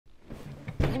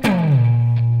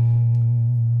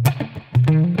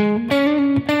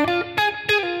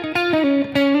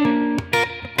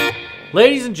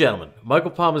Ladies and gentlemen,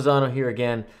 Michael Palmisano here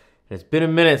again. It's been a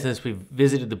minute since we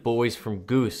visited the boys from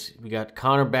Goose. We got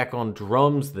Connor back on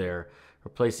drums there,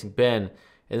 replacing Ben.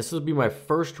 And this will be my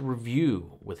first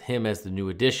review with him as the new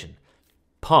addition.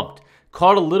 Pumped.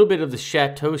 Caught a little bit of the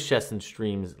Chateau session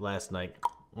streams last night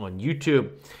on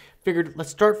YouTube. Figured let's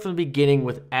start from the beginning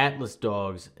with Atlas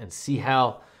Dogs and see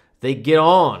how they get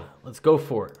on. Let's go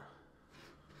for it.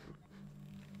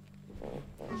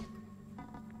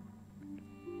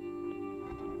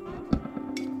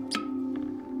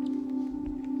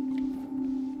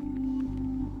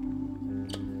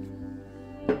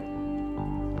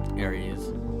 There he is.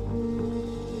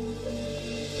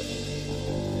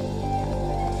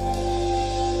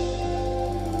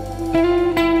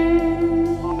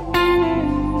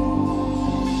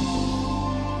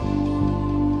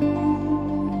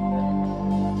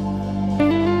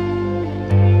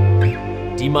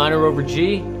 D minor over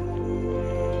G.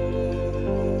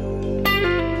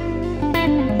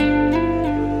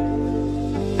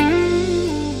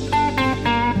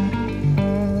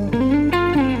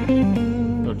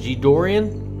 G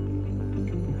Dorian.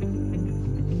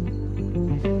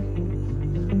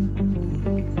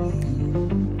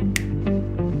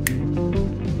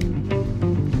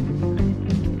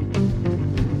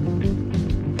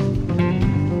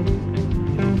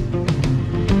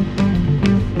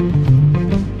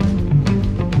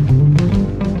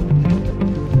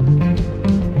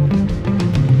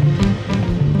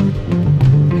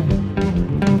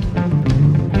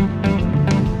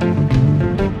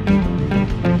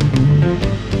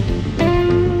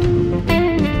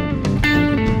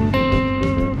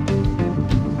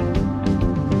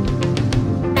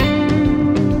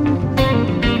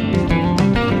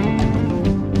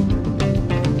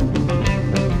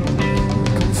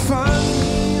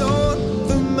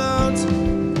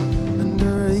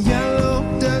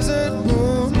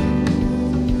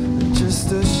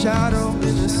 Shadow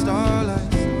in the starlight,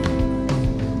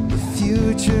 the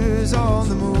future's on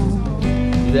the move.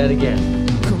 Do that again.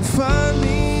 Come find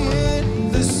me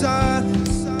in the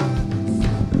silence,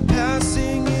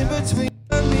 passing in between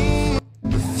me.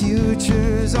 The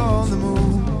future's on the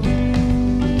move.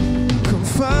 Come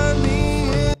find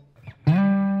me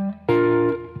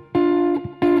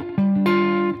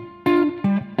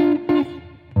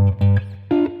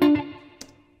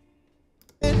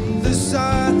in the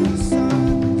silence.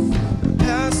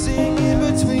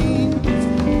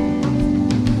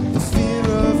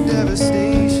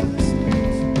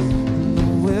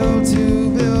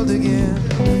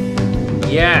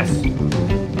 Yes.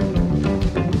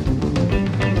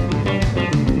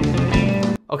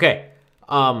 Okay.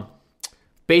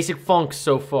 Basic funk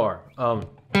so far.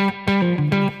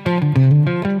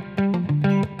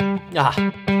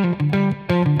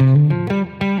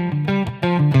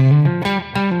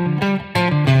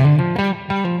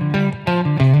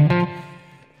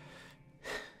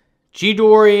 G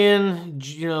Dorian,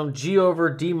 G over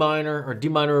D minor, or D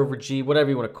minor over G, whatever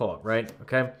you want to call it, right?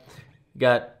 Okay. You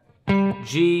got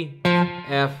G,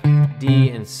 F, D,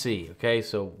 and C. Okay,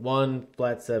 so 1,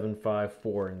 flat 7, 5,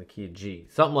 4 in the key of G.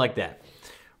 Something like that,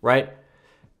 right?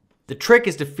 The trick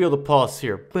is to feel the pulse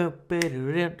here. With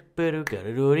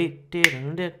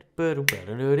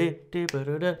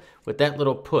that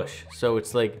little push. So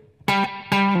it's like...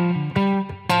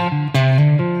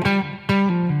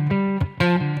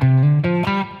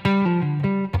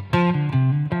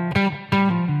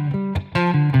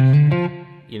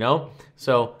 You know?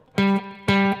 So...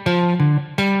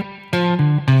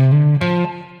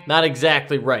 Not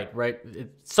exactly right?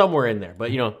 It's somewhere in there, but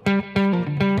you know.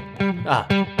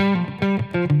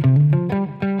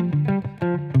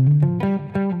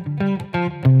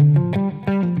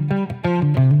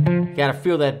 Gotta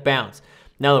feel that bounce.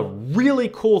 Now the really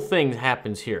cool thing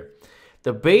happens here.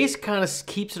 The bass kind of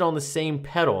keeps it on the same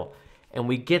pedal, and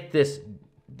we get this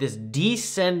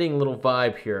descending little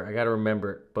vibe here. I gotta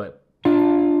remember it, but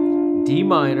D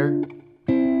minor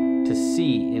to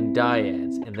C in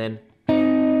dyads, and then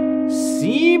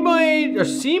C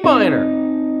minor,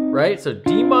 right? So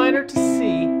D minor to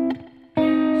C,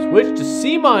 switch to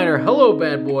C minor, hello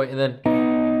bad boy, and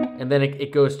then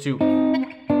it goes to,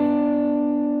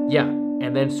 yeah,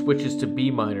 and then switches to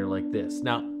B minor like this.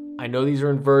 Now, I know these are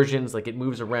inversions, like it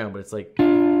moves around, but it's like,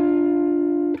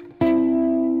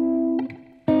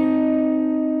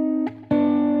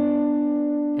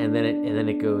 and then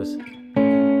it goes.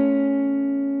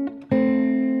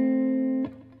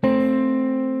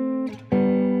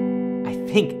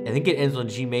 I think it ends on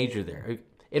G major there.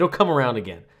 It'll come around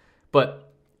again,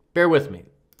 but bear with me.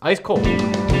 Ice cold. Out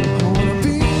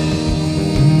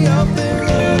there,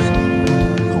 I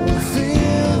wanna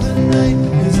feel the night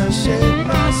as I share.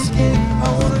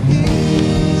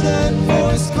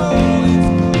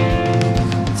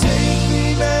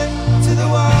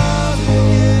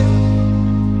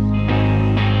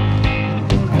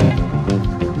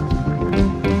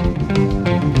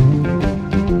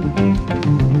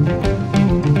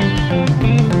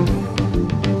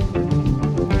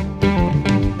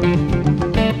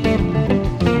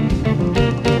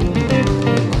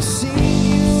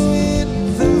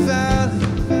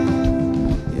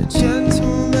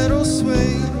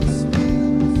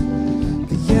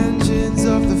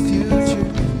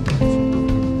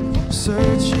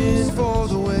 searching for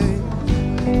the way.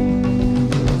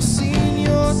 Seen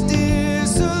your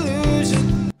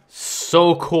disillusion.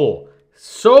 So cool.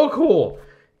 So cool.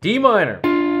 D minor,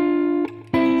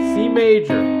 C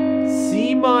major,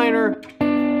 C minor,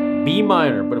 B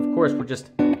minor. But of course, we're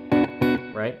just,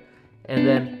 right? And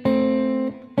then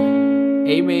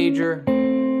A major,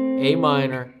 A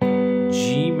minor,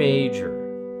 G major.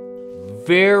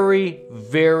 Very,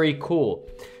 very cool.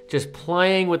 Just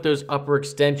playing with those upper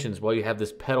extensions while you have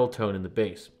this pedal tone in the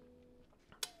bass.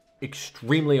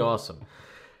 Extremely awesome.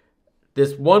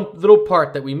 This one little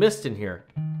part that we missed in here,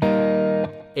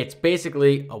 it's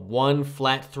basically a 1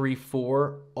 flat 3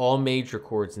 4, all major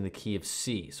chords in the key of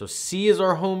C. So C is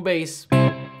our home bass,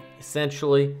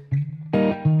 essentially.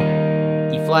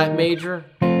 E flat major,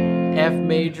 F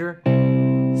major,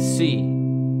 C.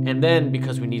 And then,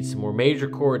 because we need some more major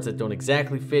chords that don't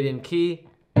exactly fit in key,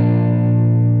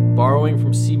 borrowing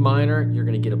from C minor, you're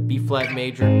gonna get a B flat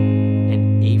major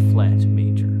and A flat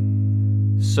major.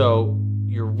 So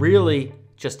you're really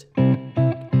just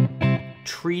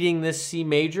treating this C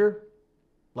major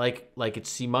like it's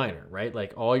C minor, right?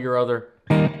 Like all your other,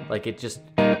 like it just,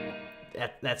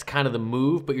 that's kind of the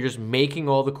move, but you're just making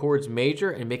all the chords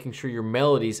major and making sure your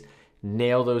melodies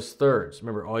nail those thirds.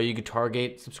 Remember, all you Guitar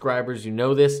Gate subscribers, you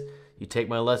know this. You take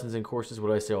my lessons and courses, what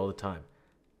do I say all the time?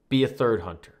 Be a third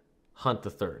hunter. Hunt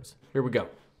the thirds. Here we go.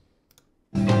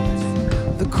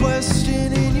 The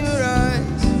question in your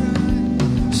eyes,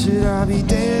 should I be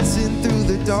dancing through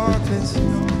the darkness?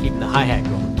 Keep the hi-hat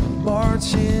going.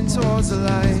 Marching towards the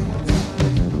light.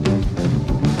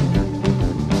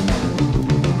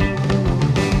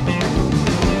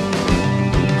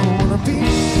 I wanna be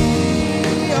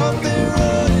out there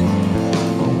running.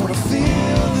 I wanna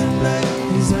feel the night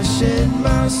as I shed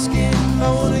my skin. I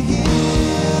wanna hear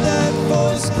that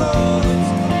voice calling.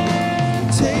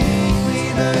 Take me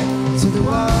back to the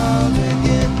wild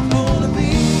again. I wanna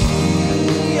be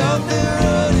out there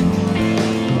running.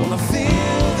 I wanna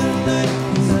feel the night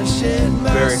as I shed my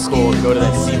Very cool. skin. Go to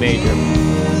that C major.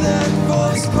 Hear that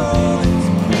voice calling.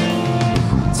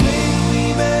 Take me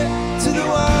back to the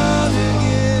wild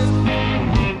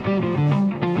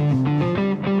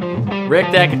again. Rick,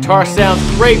 that guitar sounds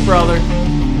great, brother.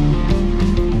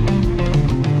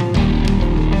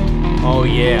 Oh,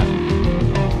 yeah.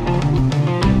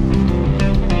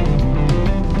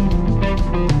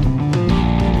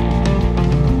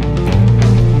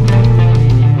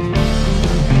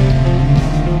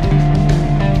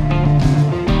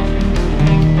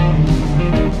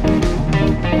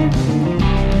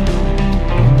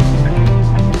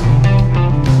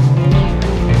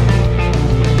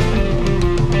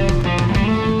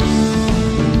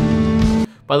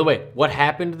 By the way, what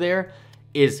happened there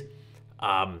is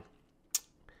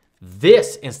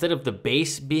this, instead of the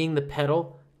bass being the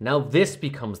pedal, now this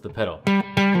becomes the pedal.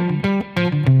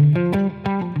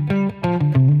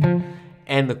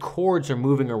 And the chords are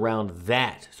moving around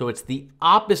that. So it's the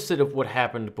opposite of what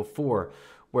happened before,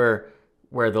 where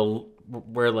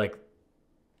like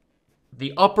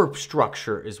the upper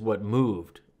structure is what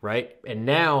moved, right? And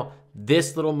now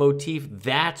this little motif,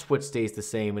 that's what stays the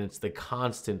same, and it's the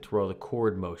constant through the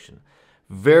chord motion.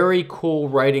 Very cool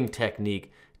writing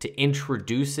technique to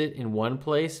introduce it in one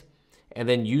place and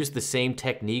then use the same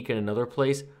technique in another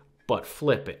place, but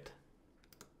flip it.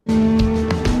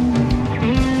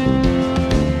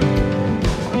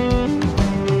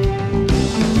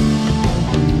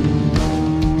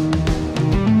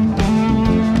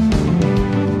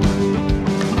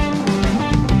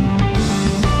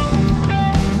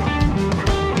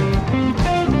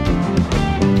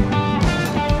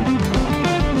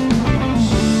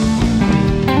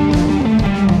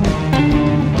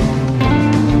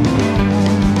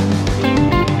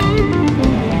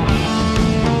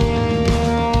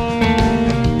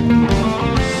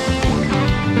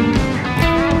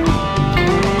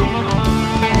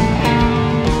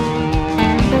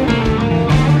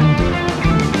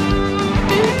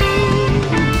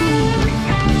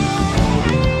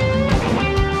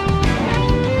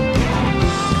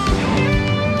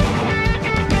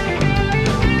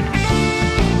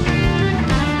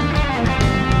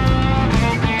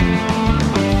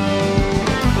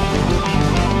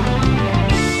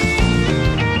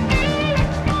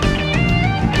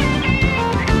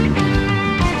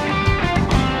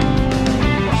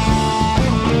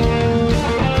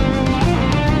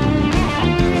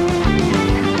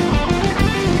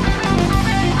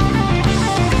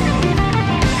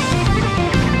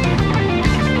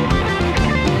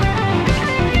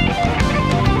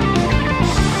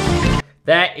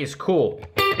 That is cool.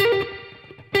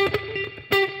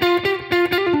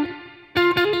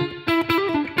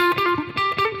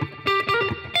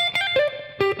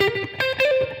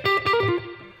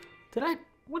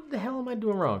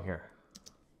 song here.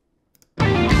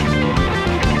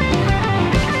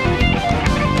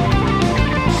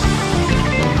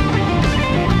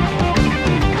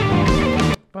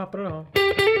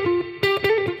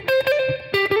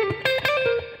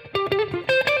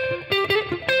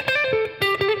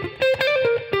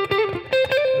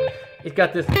 It's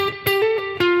got this.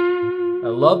 I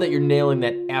love that you're nailing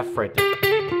that F right there.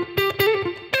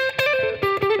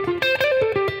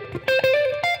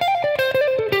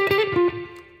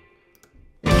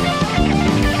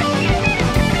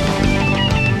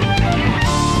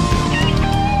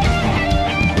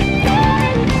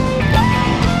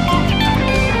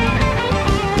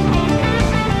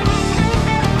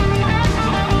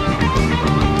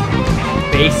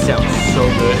 Bass sounds so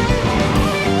good.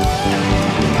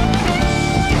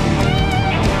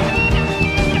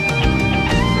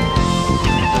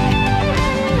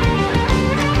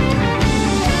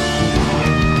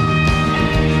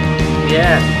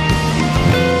 Yeah.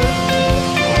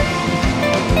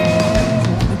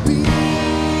 Be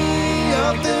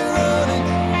out there running.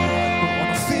 I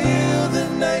wanna feel the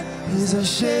night as I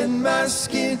shed my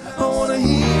skin. I wanna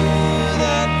hear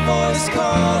that voice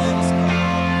calling.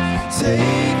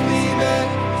 Take me back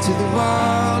to the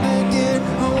wild again.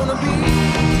 I wanna be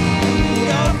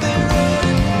out there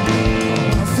running. I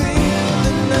wanna feel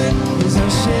the night as I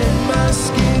shed my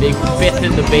skin. Big fifth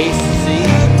in the bass, see?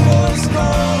 That voice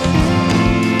calling.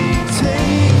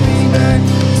 Take me back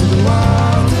to the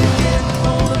wild again. I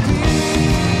wanna be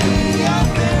out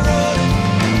there running.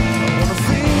 I wanna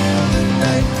feel the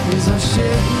night as I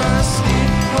shed my skin.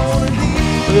 I wanna be.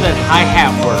 Look at that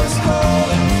hi-hat work.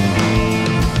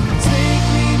 Take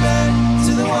me back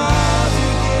to the wild again.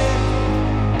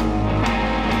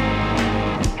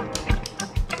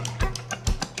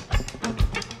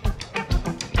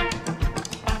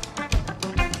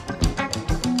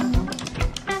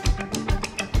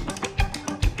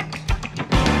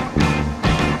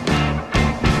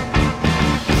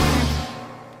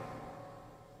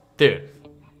 Dude.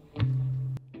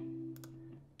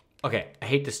 Okay, I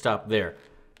hate to stop there.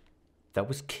 That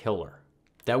was killer.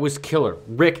 That was killer.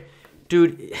 Rick,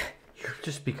 dude, you're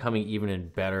just becoming even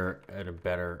better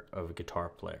of a guitar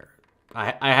player.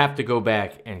 I have to go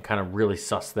back and kind of really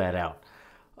suss that out.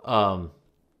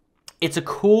 It's a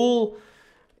cool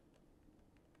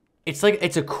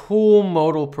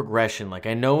modal progression. Like,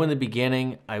 I know in the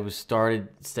beginning I started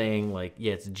saying like,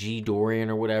 yeah, it's G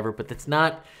Dorian or whatever, but it's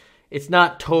not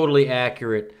totally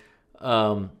accurate.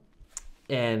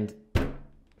 And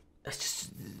it's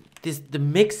just the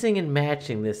mixing and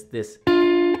matching that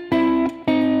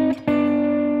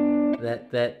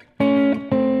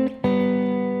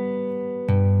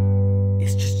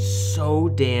is just so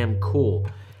damn cool.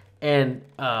 And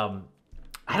I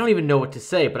don't even know what to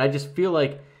say, but I just feel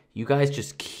like you guys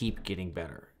just keep getting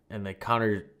better. And like,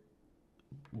 Connor,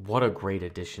 what a great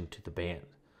addition to the band.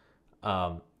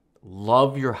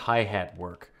 Love your hi-hat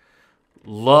work.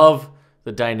 Love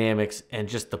the dynamics and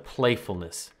just the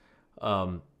playfulness.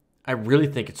 I really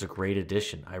think it's a great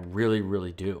addition. I really,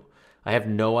 really do. I have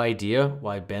no idea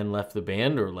why Ben left the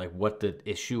band or like what the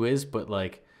issue is, but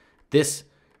like this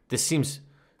seems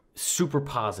super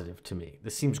positive to me.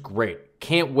 This seems great.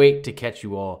 Can't wait to catch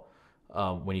you all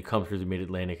when you come through the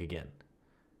Mid-Atlantic again.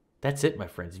 That's it, my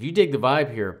friends. If you dig the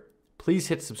vibe here, please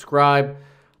hit subscribe.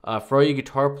 For all you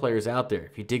guitar players out there,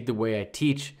 if you dig the way I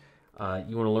teach,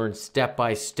 you want to learn step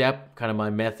by step, kind of my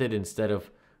method instead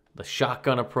of the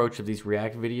shotgun approach of these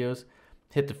React videos,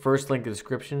 hit the first link in the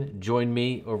description. Join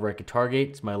me over at GuitarGate.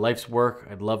 It's my life's work.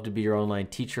 I'd love to be your online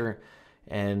teacher.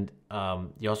 And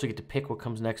you also get to pick what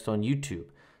comes next on YouTube.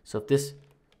 So if this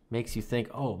makes you think,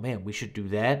 oh man, we should do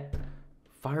that,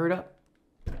 fire it up.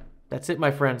 That's it,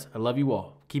 my friends. I love you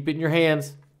all. Keep it in your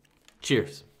hands.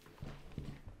 Cheers.